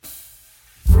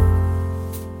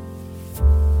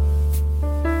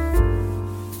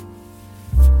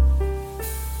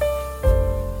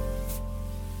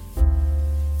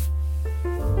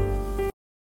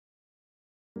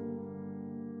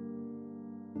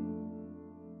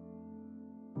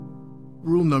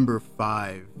rule number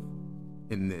 5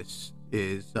 in this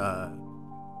is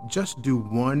just do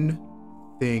one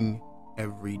thing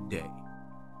every day.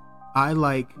 I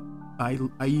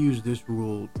use this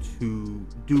rule to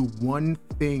do one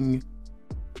thing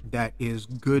that is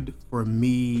good for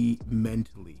me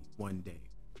mentally one day.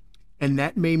 And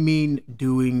that may mean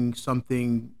doing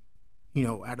something,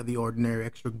 out of the ordinary,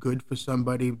 extra good for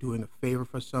somebody, doing a favor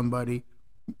for somebody,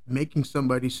 making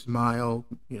somebody smile,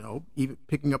 even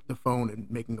picking up the phone and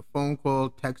making a phone call,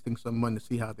 texting someone to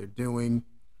see how they're doing,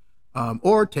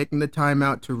 or taking the time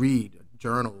out to read,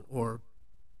 journal, or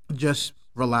just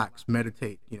relax,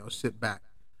 meditate, sit back.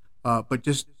 But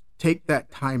just take that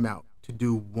time out to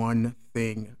do one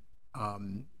thing,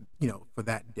 for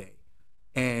that day.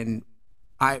 And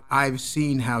I've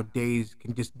seen how days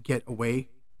can just get away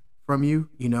from you.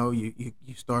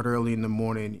 You start early in the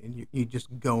morning and you're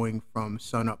just going from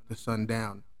sun up to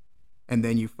sundown. And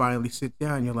then you finally sit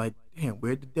down and you're like, damn,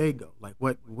 where'd the day go? Like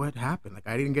what happened? Like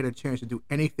I didn't get a chance to do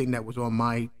anything that was on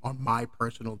my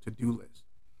personal to-do list.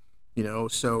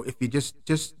 So if you just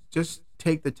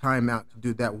take the time out to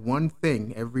do that one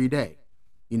thing every day,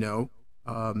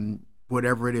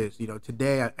 whatever it is,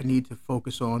 today I need to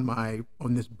focus on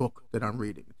this book that I'm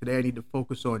reading. Today I need to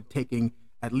focus on taking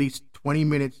at least 20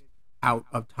 minutes out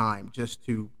of time just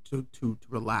to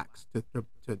relax,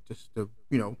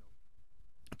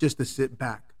 just to sit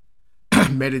back,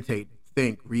 meditate,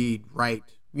 think, read, write,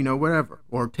 whatever,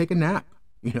 or take a nap,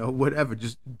 whatever.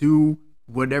 Just do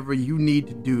whatever you need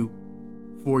to do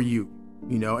for you,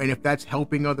 and if that's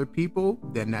helping other people,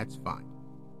 then that's fine.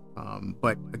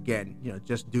 But again,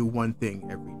 just do one thing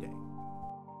every day.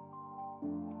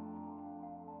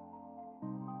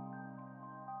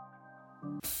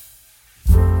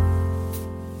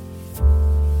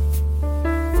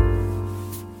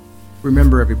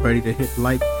 Remember, everybody, to hit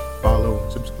like, follow,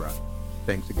 and subscribe.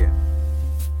 Thanks again.